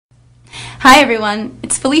Hi everyone,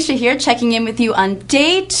 it's Felicia here checking in with you on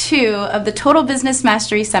day 2 of the Total Business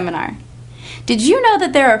Mastery Seminar. Did you know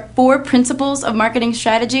that there are 4 principles of marketing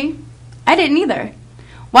strategy? I didn't either.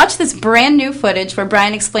 Watch this brand new footage where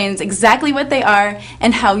Brian explains exactly what they are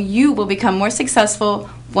and how you will become more successful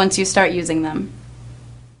once you start using them.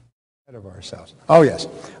 Of ourselves. Oh yes.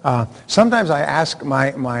 Sometimes I ask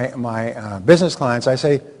my business clients, I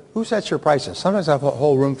say, who sets your prices? Sometimes I have a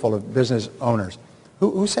whole room full of business owners.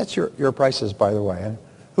 Who sets your prices, by the way? And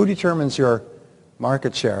who determines your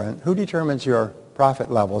market share? And who determines your profit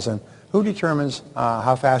levels? And who determines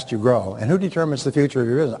how fast you grow? And who determines the future of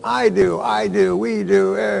your business? I do, we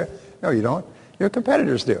do. No, you don't. Your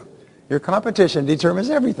competitors do. Your competition determines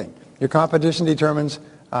everything. Your competition determines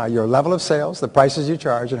your level of sales, the prices you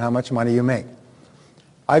charge, and how much money you make.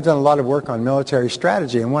 I've done a lot of work on military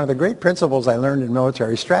strategy, and one of the great principles I learned in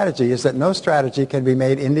military strategy is that no strategy can be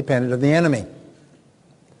made independent of the enemy.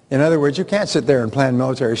 In other words, you can't sit there and plan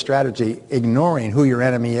military strategy ignoring who your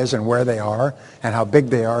enemy is and where they are and how big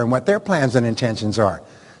they are and what their plans and intentions are.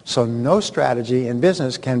 So no strategy in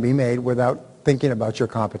business can be made without thinking about your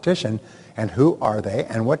competition and who are they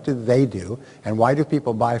and what do they do and why do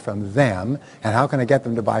people buy from them and how can I get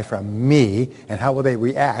them to buy from me and how will they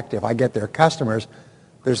react if I get their customers.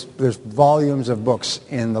 There's volumes of books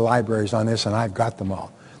in the libraries on this, and I've got them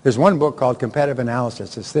all. There's one book called Competitive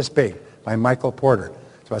Analysis. It's this big, by Michael Porter.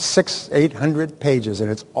 It's about 600-800 pages, and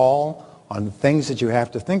it's all on the things that you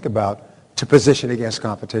have to think about to position against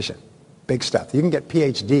competition. Big stuff. You can get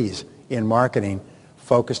PhDs in marketing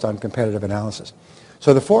focused on competitive analysis.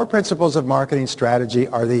 So the 4 principles of marketing strategy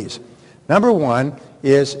are these. Number 1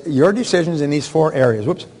 is your decisions in these 4 areas.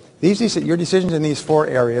 Your decisions in these 4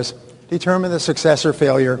 areas determine the success or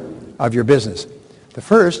failure of your business. The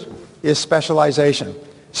first is specialization.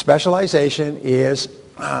 Specialization is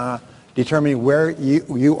determining where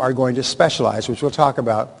you are going to specialize, which we'll talk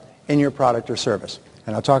about in your product or service.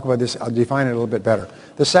 And I'll talk about this, I'll define it a little bit better.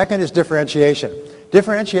 The second is differentiation.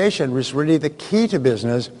 Differentiation is really the key to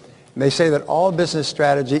business. They say that all business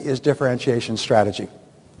strategy is differentiation strategy.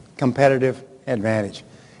 Competitive advantage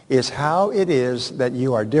is how it is that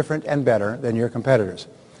you are different and better than your competitors.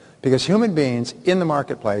 Because human beings in the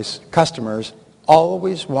marketplace, customers,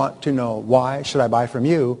 always want to know why should I buy from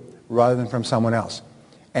you rather than from someone else.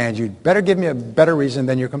 And you'd better give me a better reason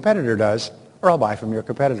than your competitor does, or I'll buy from your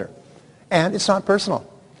competitor. And it's not personal.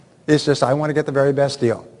 It's just I want to get the very best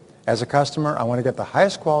deal. As a customer, I want to get the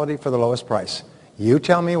highest quality for the lowest price. You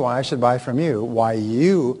tell me why I should buy from you, why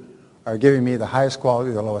you are giving me the highest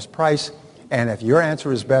quality, the lowest price, and if your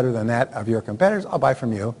answer is better than that of your competitors, I'll buy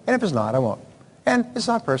from you. And if it's not, I won't. And it's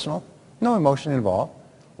not personal. No emotion involved.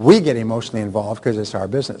 We get emotionally involved because it's our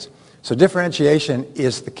business. So differentiation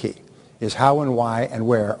is the key, is how and why and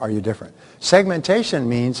where are you different. Segmentation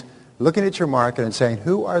means looking at your market and saying,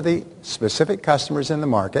 who are the specific customers in the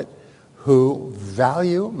market who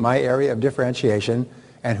value my area of differentiation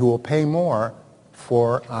and who will pay more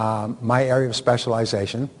for my area of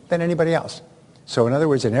specialization than anybody else. So in other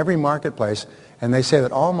words, in every marketplace, and they say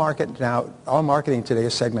that all marketing today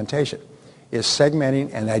is segmentation, is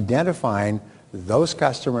segmenting and identifying those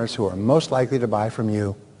customers who are most likely to buy from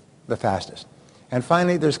you the fastest. And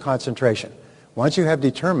finally, there's concentration. Once you have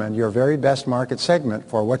determined your very best market segment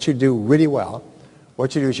for what you do really well,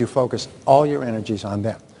 what you do is you focus all your energies on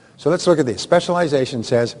them. So let's look at these. Specialization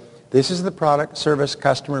says this is the product, service,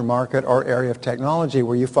 customer, market, or area of technology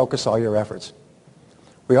where you focus all your efforts.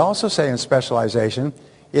 We also say in specialization,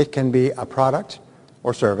 it can be a product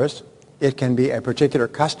or service, it can be a particular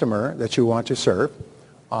customer that you want to serve,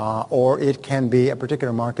 or it can be a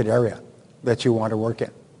particular market area that you want to work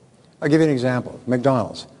in. I'll give you an example.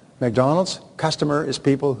 McDonald's. McDonald's customer is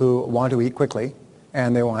people who want to eat quickly,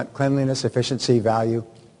 and they want cleanliness, efficiency, value,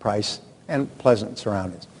 price, and pleasant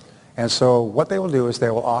surroundings. And so what they will do is they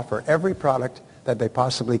will offer every product that they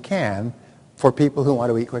possibly can for people who want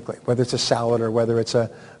to eat quickly, whether it's a salad or whether it's a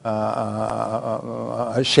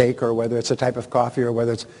shake or whether it's a type of coffee or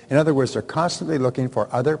whether it's, in other words, they're constantly looking for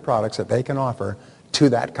other products that they can offer to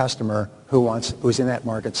that customer who's in that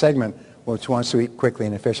market segment, which wants to eat quickly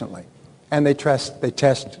and efficiently. And they test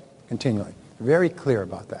continually. Very clear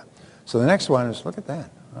about that. So the next one is, look at that.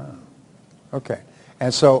 Wow. Okay.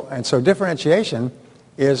 And so differentiation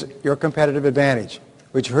is your competitive advantage,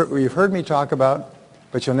 which you've heard me talk about,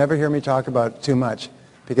 but you'll never hear me talk about too much.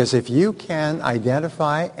 Because if you can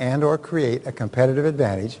identify and or create a competitive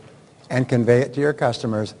advantage and convey it to your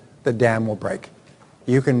customers, the dam will break.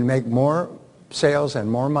 You can make more sales and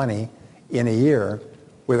more money in a year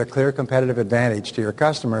with a clear competitive advantage to your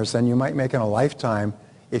customers than you might make in a lifetime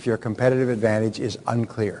if your competitive advantage is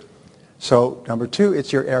unclear. So number two,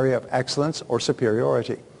 it's your area of excellence or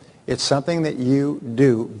superiority. It's something that you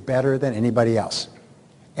do better than anybody else.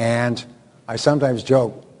 And I sometimes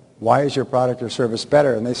joke, why is your product or service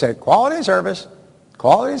better? And they say, quality and service,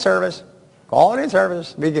 quality and service, quality and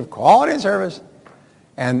service. We give quality and service.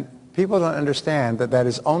 And people don't understand that that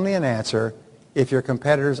is only an answer if your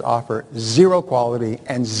competitors offer zero quality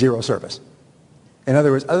and zero service. In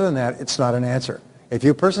other words, other than that, it's not an answer. If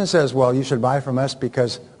your person says, well, you should buy from us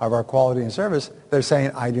because of our quality and service, they're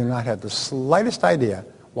saying, I do not have the slightest idea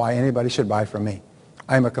why anybody should buy from me.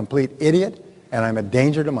 I'm a complete idiot, and I'm a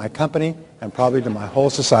danger to my company and probably to my whole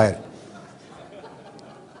society.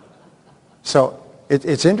 So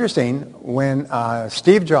it's interesting when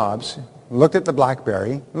Steve Jobs looked at the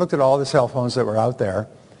BlackBerry, looked at all the cell phones that were out there,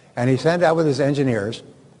 and he sent out with his engineers,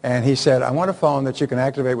 and he said, I want a phone that you can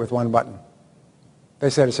activate with one button. They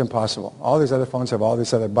said it's impossible. All these other phones have all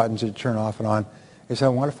these other buttons you turn off and on. He said, I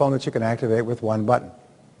want a phone that you can activate with one button.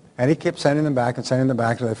 And he kept sending them back and sending them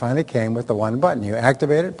back until they finally came with the one button. You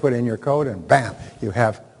activate it, put in your code, and bam, you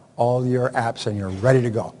have all your apps and you're ready to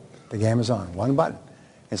go. The game is on. One button.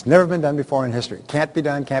 It's never been done before in history. Can't be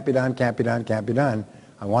done, can't be done, can't be done, can't be done.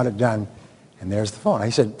 I want it done. And there's the phone. He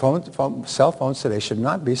said cell phones today should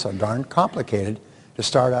not be so darn complicated to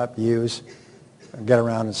start up, use, get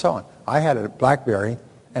around, and so on. I had a BlackBerry,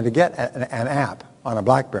 and to get an app on a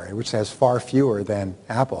BlackBerry, which has far fewer than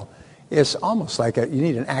Apple, is almost like you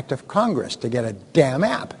need an act of Congress to get a damn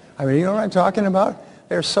app. I mean, you know what I'm talking about?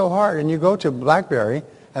 They're so hard. And you go to BlackBerry,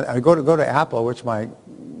 and I go to Apple, which my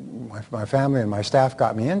family and my staff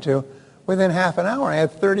got me into. Within half an hour, I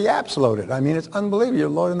had 30 apps loaded. I mean, it's unbelievable. You're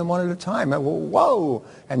loading them one at a time. Whoa!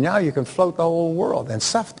 And now you can float the whole world. And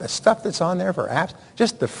the stuff that's on there for apps,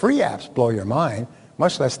 just the free apps blow your mind,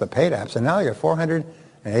 much less the paid apps. And now you have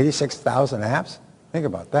 486,000 apps. Think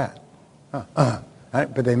about that.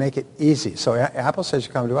 But they make it easy. So Apple says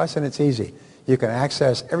you come to us and it's easy. You can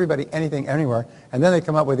access everybody, anything, anywhere. And then they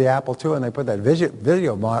come up with the Apple II and they put that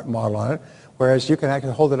video model on it, whereas you can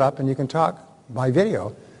actually hold it up and you can talk by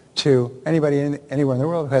video to anybody anywhere in the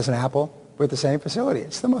world who has an Apple with the same facility.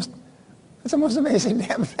 It's the most amazing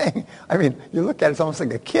damn thing. I mean, you look at it, it's almost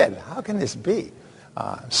like a kid. How can this be?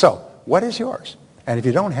 So what is yours? And if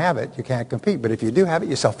you don't have it, you can't compete. But if you do have it,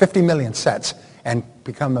 you sell 50 million sets and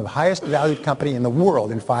become the highest valued company in the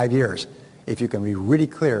world in 5 years if you can be really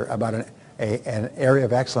clear about an area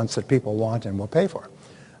of excellence that people want and will pay for.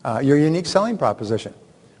 Your unique selling proposition.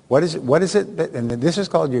 What is it that, and this is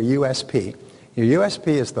called your USP. Your USP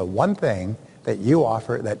is the one thing that you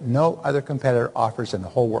offer that no other competitor offers in the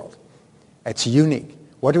whole world. It's unique.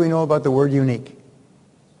 What do we know about the word unique?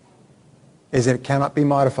 Is that it cannot be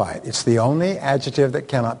modified. It's the only adjective that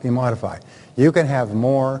cannot be modified. You can have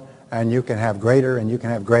more, and you can have greater, and you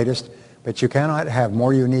can have greatest, but you cannot have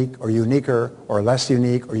more unique, or uniquer, or less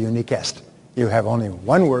unique, or uniquest. You have only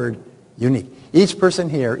one word, unique. Each person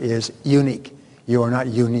here is unique. You are not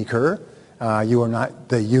uniquer. You are not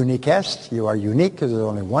the uniquest. You are unique because there's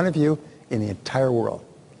only one of you in the entire world.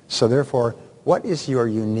 So therefore, what is your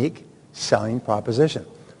unique selling proposition?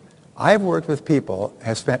 I've worked with people,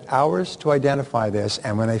 have spent hours to identify this,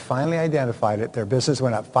 and when they finally identified it, their business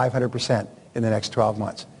went up 500% in the next 12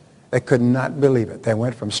 months. They could not believe it. They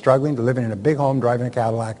went from struggling to living in a big home, driving a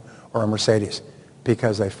Cadillac or a Mercedes,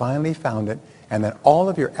 because they finally found it, and then all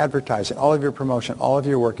of your advertising, all of your promotion, all of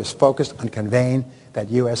your work is focused on conveying that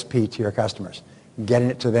USP to your customers, getting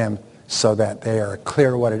it to them so that they are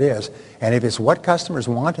clear what it is. And if it's what customers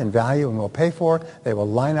want and value and will pay for, they will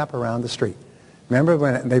line up around the street. Remember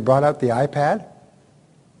when they brought out the iPad?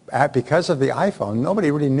 Because of the iPhone,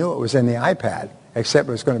 nobody really knew it was in the iPad, except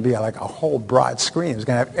it was going to be like a whole broad screen. It was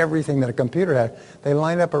going to have everything that a computer had. They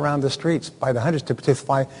lined up around the streets by the hundreds to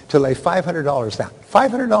lay $500 down.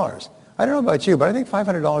 $500. I don't know about you, but I think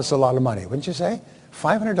 $500 is a lot of money, wouldn't you say?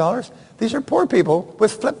 $500? These are poor people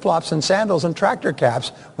with flip-flops and sandals and tractor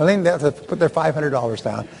caps willing to put their $500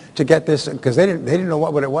 down to get this, because they didn't know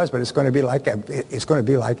what it was, but it's going to be like an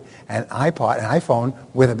iPod, an iPhone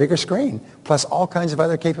with a bigger screen, plus all kinds of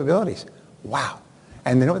other capabilities. Wow.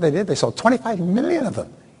 And you know what they did? They sold 25 million of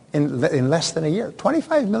them in less than a year.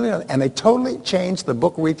 25 million, and they totally changed the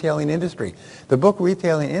book retailing industry. The book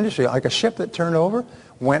retailing industry, like a ship that turned over,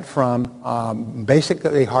 went from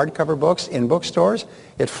basically hardcover books in bookstores.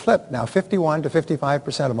 It flipped. Now 51 to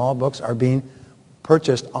 55% of all books are being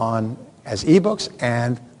purchased as ebooks,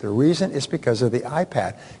 and the reason is because of the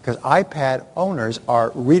iPad. Because iPad owners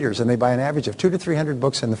are readers, and they buy an average of 200 to 300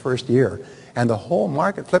 books in the first year. And the whole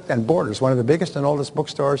market flipped, and Borders, one of the biggest and oldest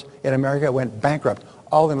bookstores in America, went bankrupt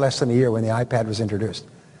all in less than a year when the iPad was introduced.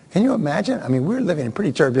 Can you imagine? I mean, we're living in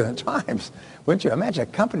pretty turbulent times. Wouldn't you imagine a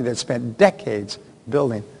company that spent decades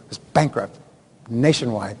building was bankrupt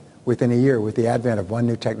nationwide within a year with the advent of one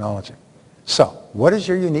new technology? So, what is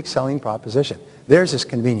your unique selling proposition? Theirs is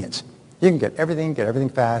convenience. You can get everything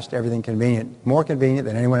fast, everything convenient, more convenient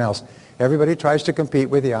than anyone else. Everybody tries to compete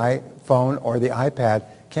with the iPhone or the iPad,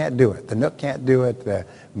 can't do it. The Nook can't do it. The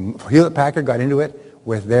Hewlett-Packard got into it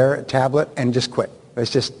with their tablet and just quit. They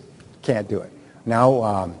just can't do it.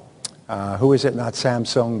 Now, who is it? Not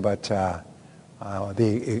Samsung, but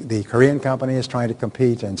the Korean company is trying to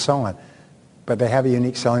compete and so on. But they have a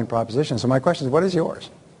unique selling proposition. So my question is, what is yours?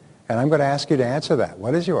 And I'm going to ask you to answer that.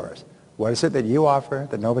 What is yours? What is it that you offer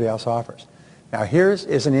that nobody else offers? Now, here's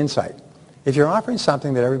an insight. If you're offering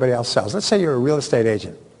something that everybody else sells, let's say you're a real estate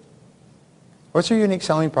agent. What's your unique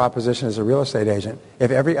selling proposition as a real estate agent if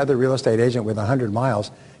every other real estate agent with 100 miles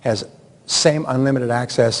has same unlimited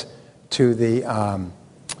access to the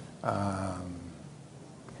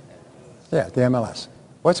MLS?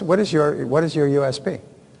 What is your USP?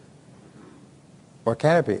 What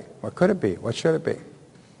can it be? What could it be? What should it be?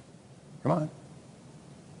 Come on.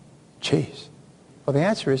 Jeez. Well, the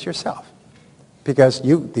answer is yourself. Because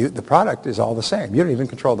the product is all the same. You don't even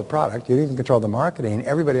control the product. You don't even control the marketing.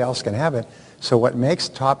 Everybody else can have it. So what makes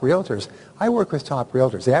top realtors, I work with top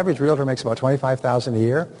realtors. The average realtor makes about $25,000 a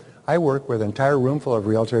year. I work with an entire room full of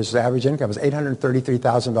realtors. The average income is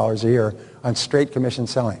 $833,000 a year on straight commission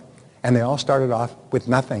selling. And they all started off with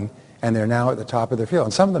nothing, and they're now at the top of their field.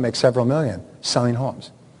 And some of them make several million selling homes.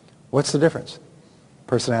 What's the difference?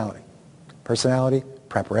 Personality. Personality,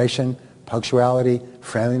 preparation, punctuality,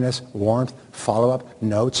 friendliness, warmth, follow-up,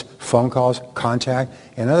 notes, phone calls, contact.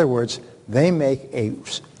 In other words, they make a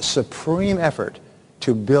supreme effort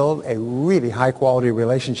to build a really high-quality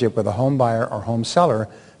relationship with a home buyer or home seller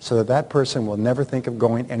so that that person will never think of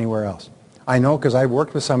going anywhere else. I know because I've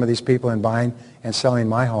worked with some of these people in buying and selling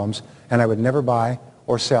my homes, and I would never buy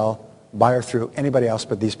or sell, buy or through anybody else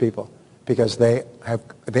but these people because they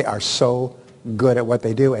are so good at what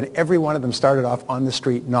they do, and every one of them started off on the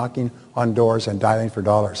street knocking on doors and dialing for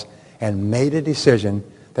dollars and made a decision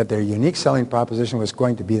that their unique selling proposition was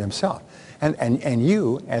going to be themselves. And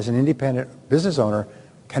you, as an independent business owner,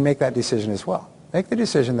 can make that decision as well. Make the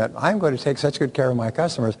decision that I'm going to take such good care of my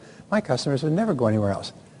customers would never go anywhere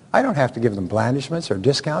else. I don't have to give them blandishments or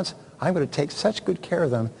discounts. I'm going to take such good care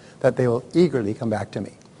of them that they will eagerly come back to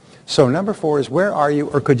me. So number 4 is, where are you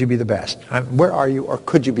or could you be the best? Where are you or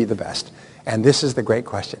could you be the best? And this is the great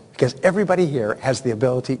question, because everybody here has the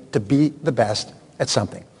ability to be the best at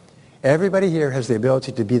something. Everybody here has the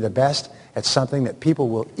ability to be the best at something that people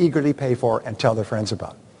will eagerly pay for and tell their friends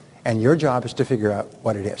about. And your job is to figure out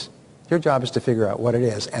what it is. Your job is to figure out what it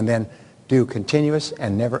is and then do continuous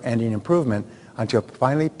and never-ending improvement until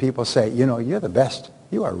finally people say, you know, you're the best.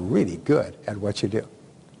 You are really good at what you do.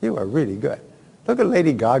 You are really good. Look at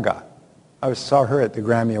Lady Gaga. I saw her at the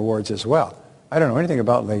Grammy Awards as well. I don't know anything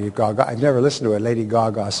about Lady Gaga. I've never listened to a Lady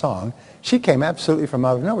Gaga song. She came absolutely from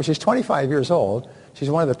out of nowhere. She's 25 years old. She's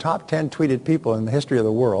one of the top 10 tweeted people in the history of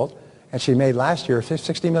the world. And she made last year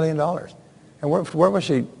 $60 million. And where was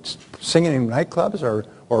she? Singing in nightclubs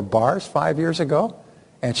or bars 5 years ago?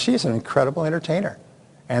 And she's an incredible entertainer.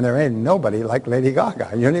 And there ain't nobody like Lady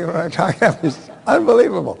Gaga. You know what I'm talking about? It's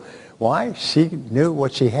unbelievable. Why? She knew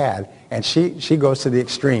what she had. And she goes to the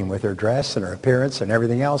extreme with her dress and her appearance and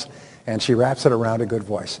everything else. And she wraps it around a good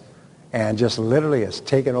voice and just literally has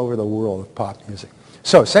taken over the world of pop music.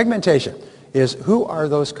 So segmentation is, who are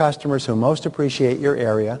those customers who most appreciate your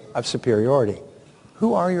area of superiority?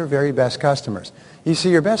 Who are your very best customers? You see,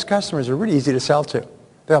 your best customers are really easy to sell to.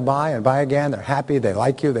 They'll buy and buy again. They're happy. They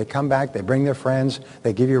like you. They come back. They bring their friends.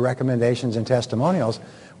 They give you recommendations and testimonials.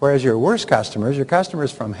 Whereas your worst customers, your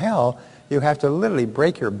customers from hell, you have to literally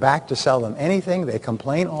break your back to sell them anything. They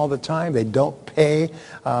complain all the time. They don't pay.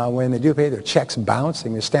 When they do pay, their checks bounce.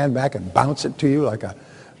 And you stand back and bounce it to you like a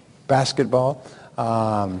basketball.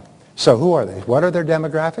 So who are they? What are their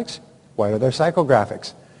demographics? What are their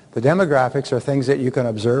psychographics? The demographics are things that you can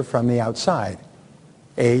observe from the outside.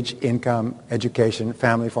 Age, income, education,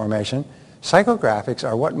 family formation. Psychographics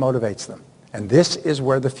are what motivates them. And this is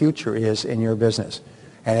where the future is in your business.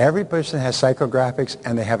 And every person has psychographics,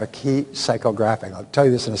 and they have a key psychographic. I'll tell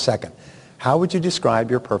you this in a second. How would you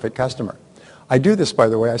describe your perfect customer? I do this, by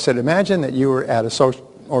the way. I said, imagine that you were at a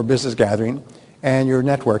social or business gathering, and you're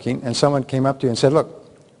networking, and someone came up to you and said,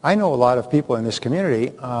 look, I know a lot of people in this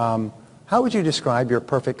community. How would you describe your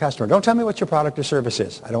perfect customer? Don't tell me what your product or service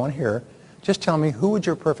is. I don't want to hear. Just tell me, who would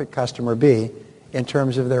your perfect customer be in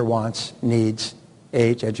terms of their wants, needs,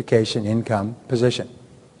 age, education, income, position?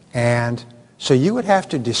 And so you would have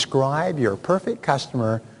to describe your perfect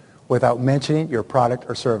customer without mentioning your product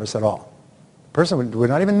or service at all. The person would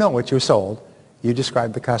not even know what you sold. You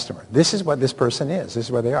describe the customer. This is what this person is. This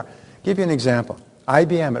is where they are. I'll give you an example.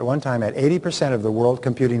 IBM at one time had 80% of the world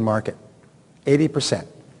computing market. 80%.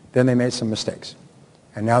 Then they made some mistakes.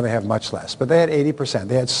 And now they have much less. But they had 80%.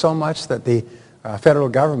 They had so much that the federal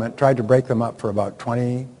government tried to break them up for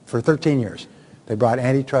 13 years. They brought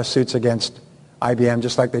antitrust suits against IBM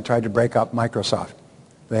just like they tried to break up Microsoft.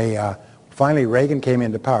 Finally, Reagan came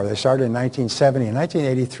into power. They started in 1970. In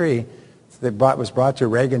 1983, was brought to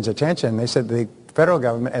Reagan's attention. They said the federal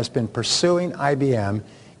government has been pursuing IBM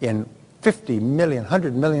in $50 million,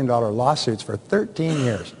 $100 million lawsuits for 13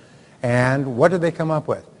 years. And what did they come up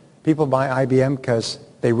with? People buy IBM because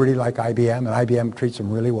they really like IBM, and IBM treats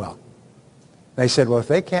them really well. They said, well, if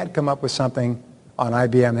they can't come up with something on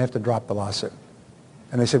IBM, they have to drop the lawsuit.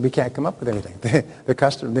 And they said, we can't come up with anything.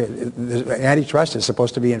 The antitrust is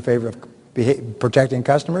supposed to be in favor of protecting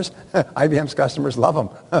customers. IBM's customers love them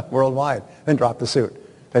worldwide. Then drop the suit.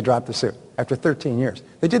 They dropped the suit after 13 years.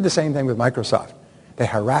 They did the same thing with Microsoft. They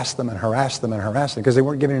harassed them and harassed them and harassed them because they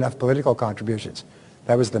weren't giving enough political contributions.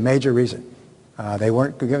 That was the major reason. They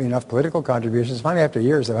weren't giving enough political contributions. Finally, after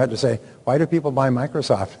years, they had to say, why do people buy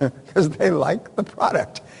Microsoft? Because they like the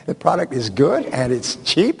product. The product is good, and it's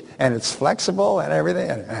cheap, and it's flexible, and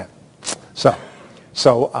everything. So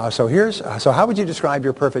how would you describe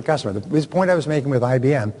your perfect customer? The point I was making with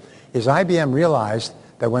IBM is IBM realized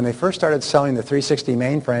that when they first started selling the 360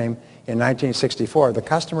 mainframe in 1964, the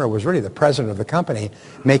customer was really the president of the company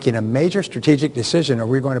making a major strategic decision, are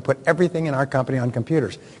we going to put everything in our company on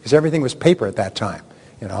computers? Because everything was paper at that time,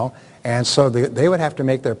 you know. And so they would have to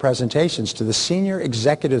make their presentations to the senior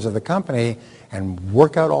executives of the company and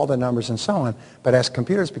work out all the numbers and so on. But as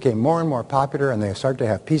computers became more and more popular and they started to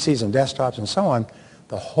have PCs and desktops and so on,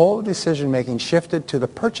 the whole decision-making shifted to the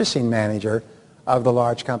purchasing manager of the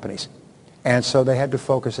large companies. And so they had to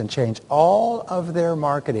focus and change all of their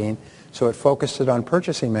marketing so it focused it on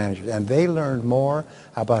purchasing managers. And they learned more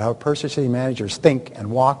about how purchasing managers think and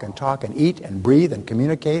walk and talk and eat and breathe and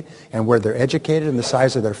communicate and where they're educated and the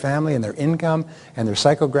size of their family and their income and their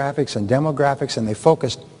psychographics and demographics. And they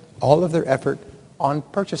focused all of their effort on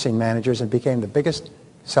purchasing managers and became the biggest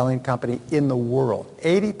selling company in the world.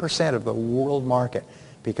 80% of the world market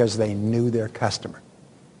because they knew their customer.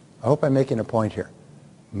 I hope I'm making a point here.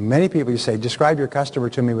 Many people, you say, describe your customer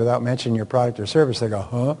to me without mentioning your product or service. They go,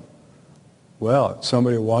 huh? Well,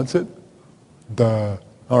 somebody wants it? Duh.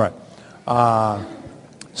 All right.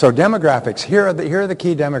 So demographics. Here are the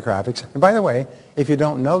key demographics. And by the way, if you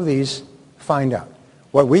don't know these, find out.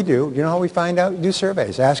 What we do, you know how we find out? Do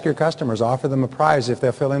surveys. Ask your customers. Offer them a prize if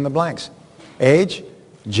they'll fill in the blanks. Age,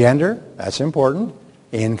 gender, that's important.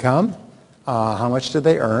 Income, how much do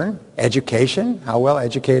they earn? Education, how well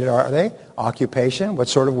educated are they? Occupation, what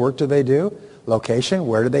sort of work do they do? Location,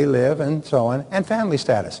 where do they live, and so on. And family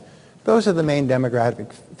status. Those are the main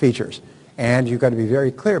demographic features. And you've got to be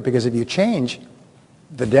very clear, because if you change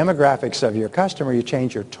the demographics of your customer, you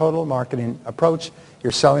change your total marketing approach,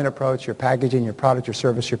 your selling approach, your packaging, your product, your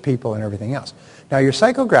service, your people, and everything else. Now, your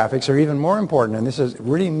psychographics are even more important, and this is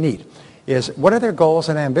really neat, is what are their goals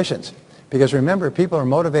and ambitions? Because remember, people are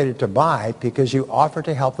motivated to buy because you offer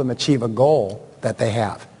to help them achieve a goal that they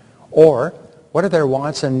have. Or, what are their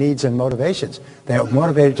wants and needs and motivations? They're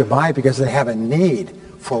motivated to buy because they have a need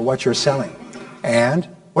for what you're selling. And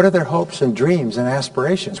what are their hopes and dreams and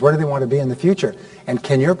aspirations? Where do they want to be in the future? And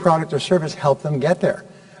can your product or service help them get there?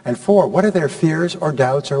 And 4, what are their fears or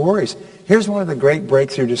doubts or worries? Here's one of the great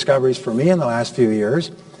breakthrough discoveries for me in the last few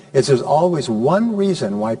years, is there's always one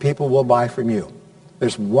reason why people will buy from you.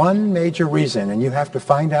 There's one major reason, and you have to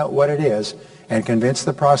find out what it is and convince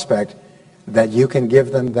the prospect that you can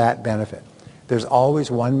give them that benefit. There's always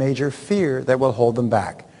one major fear that will hold them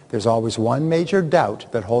back. There's always one major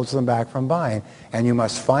doubt that holds them back from buying, and you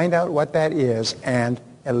must find out what that is and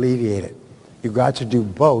alleviate it. You've got to do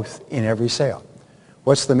both in every sale.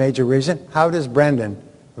 What's the major reason? How does Brendan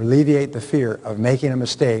alleviate the fear of making a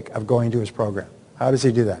mistake of going to his program? How does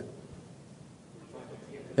he do that?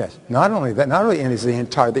 Yes. Not only is the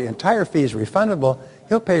entire fee is refundable,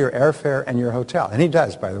 he'll pay your airfare and your hotel. And he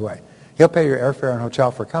does, by the way. He'll pay your airfare and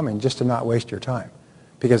hotel for coming just to not waste your time,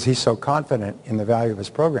 because he's so confident in the value of his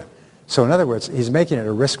program. So in other words, he's making it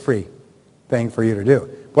a risk-free thing for you to do.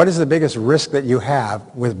 What is the biggest risk that you have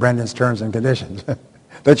with Brendan's terms and conditions?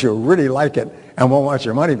 That you'll really like it and won't want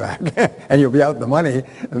your money back. And you'll be out the money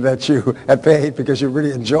that you had paid because you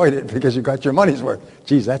really enjoyed it because you got your money's worth.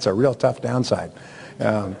 Geez, that's a real tough downside.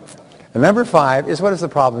 And number 5 is, what is the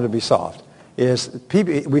problem to be solved?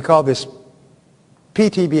 We call this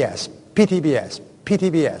PTBS, PTBS,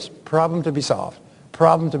 PTBS, problem to be solved.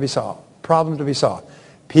 Problem to be solved. Problem to be solved.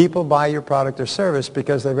 People buy your product or service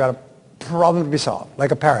because they've got a problem to be solved, like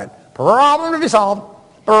a parrot. Problem to be solved.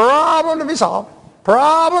 Problem to be solved.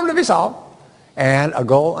 Problem to be solved. And a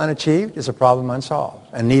goal unachieved is a problem unsolved.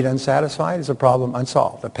 A need unsatisfied is a problem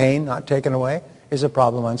unsolved. A pain not taken away is a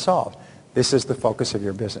problem unsolved. This is the focus of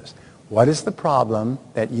your business. What is the problem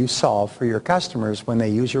that you solve for your customers when they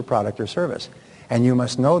use your product or service? And you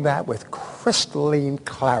must know that with crystalline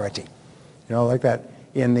clarity. You know, like that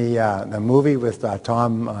in the movie with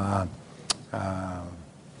Tom,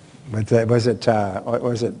 was it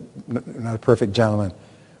Not a Perfect Gentleman?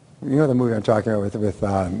 You know the movie I'm talking about with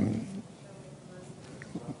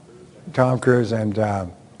Tom Cruise and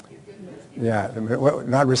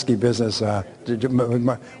not Risky Business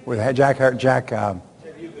with Jack.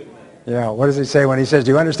 Yeah, what does he say when he says,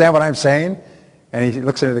 "Do you understand what I'm saying?" And he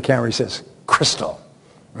looks into the camera. He says, "Crystal."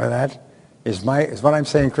 Right? That is what I'm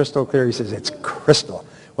saying crystal clear. He says, "It's crystal."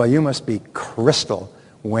 Well, you must be crystal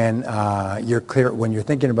when you're clear, when you're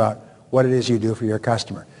thinking about what it is you do for your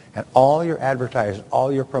customer. And all your advertising,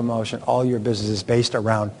 all your promotion, all your business is based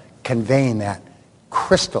around conveying that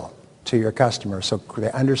crystal to your customer so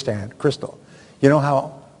they understand crystal. You know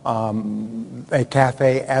how a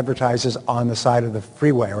cafe advertises on the side of the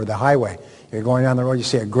freeway or the highway? You're going down the road, you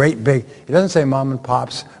see a great big, it doesn't say Mom and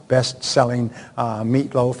Pop's best-selling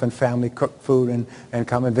meatloaf and family cooked food and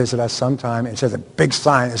come and visit us sometime. It says a big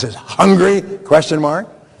sign that says, "Hungry?" ?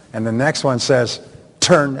 And the next one says,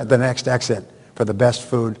 "Turn at the next exit for the best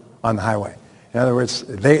food on the highway." In other words,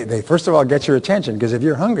 they first of all get your attention, because if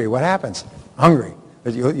you're hungry, what happens? Hungry.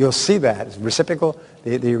 You'll see that. It's reciprocal.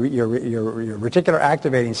 Your reticular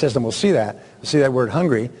activating system will see that. You'll see that word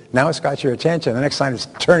hungry. Now it's got your attention. The next sign is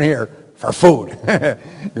turn here for food.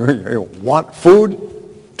 You want food?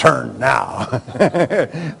 Turn now.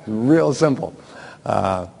 Real simple.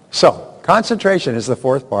 So concentration is the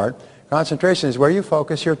fourth part. Concentration is where you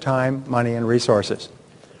focus your time, money, and resources.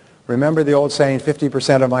 Remember the old saying,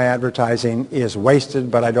 50% of my advertising is wasted,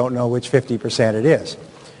 but I don't know which 50% it is.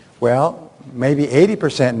 Well, maybe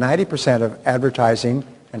 80%, 90% of advertising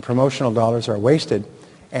and promotional dollars are wasted.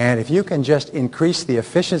 And if you can just increase the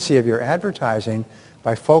efficiency of your advertising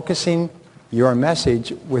by focusing your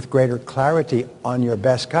message with greater clarity on your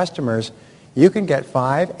best customers, you can get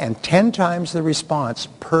 5 and 10 times the response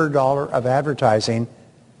per dollar of advertising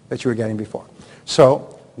that you were getting before.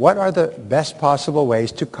 So what are the best possible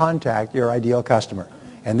ways to contact your ideal customer?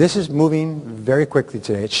 And this is moving very quickly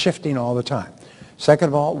today. It's shifting all the time. Second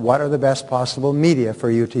of all, what are the best possible media for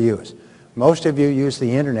you to use? Most of you use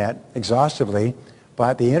the internet exhaustively,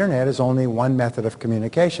 but the internet is only one method of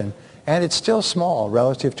communication, and it's still small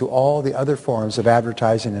relative to all the other forms of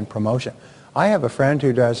advertising and promotion. I have a friend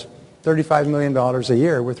who does $35 million a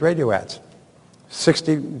year with radio ads,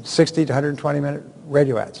 60 to 120-minute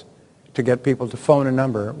radio ads, to get people to phone a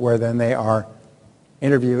number where then they are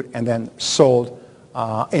interviewed and then sold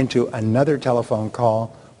into another telephone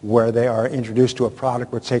call where they are introduced to a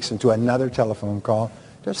product which takes them to another telephone call.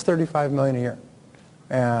 Just $35 million a year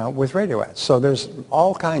with radio ads. So there's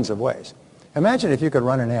all kinds of ways. Imagine if you could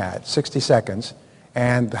run an ad, 60 seconds,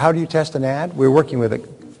 and how do you test an ad? We're working with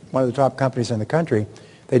one of the top companies in the country.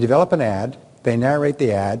 They develop an ad, they narrate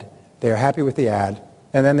the ad, they're happy with the ad,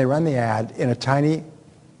 and then they run the ad in a tiny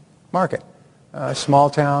market. A small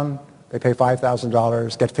town, they pay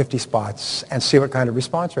 $5,000, get 50 spots, and see what kind of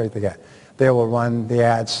response rate they get. They will run the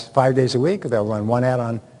ads 5 days a week. They'll run one ad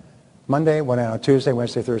on Monday, one ad on Tuesday,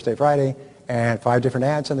 Wednesday, Thursday, Friday, and 5 different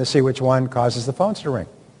ads, and they'll see which one causes the phones to ring.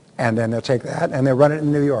 And then they'll take that and they'll run it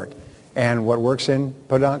in New York. And what works in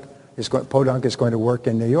Podunk is going to work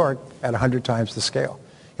in New York at 100 times the scale.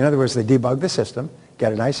 In other words, they debug the system,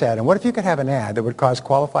 get a nice ad. And what if you could have an ad that would cause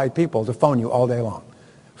qualified people to phone you all day long?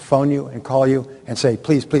 Phone you and call you and say,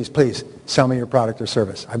 "Please, please, please, sell me your product or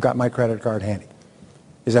service. I've got my credit card handy."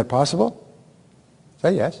 Is that possible?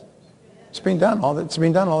 Say yes. It's being done all the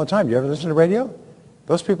time. Do you ever listen to radio?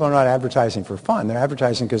 Those people are not advertising for fun. They're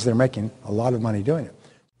advertising because they're making a lot of money doing it.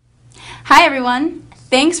 Hi everyone.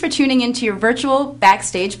 Thanks for tuning into your virtual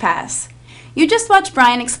Backstage Pass. You just watched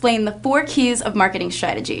Brian explain the 4 keys of marketing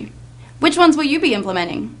strategy. Which ones will you be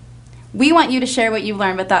implementing? We want you to share what you've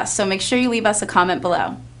learned with us, so make sure you leave us a comment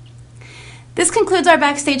below. This concludes our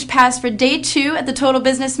Backstage Pass for Day 2 at the Total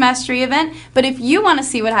Business Mastery event, but if you want to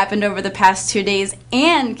see what happened over the past 2 days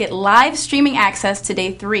and get live streaming access to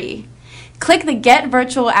Day 3, click the Get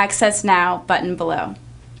Virtual Access Now button below.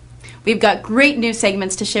 We've got great new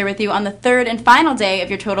segments to share with you on the 3rd and final day of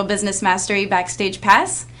your Total Business Mastery Backstage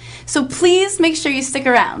Pass, so please make sure you stick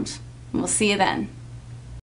around. We'll see you then.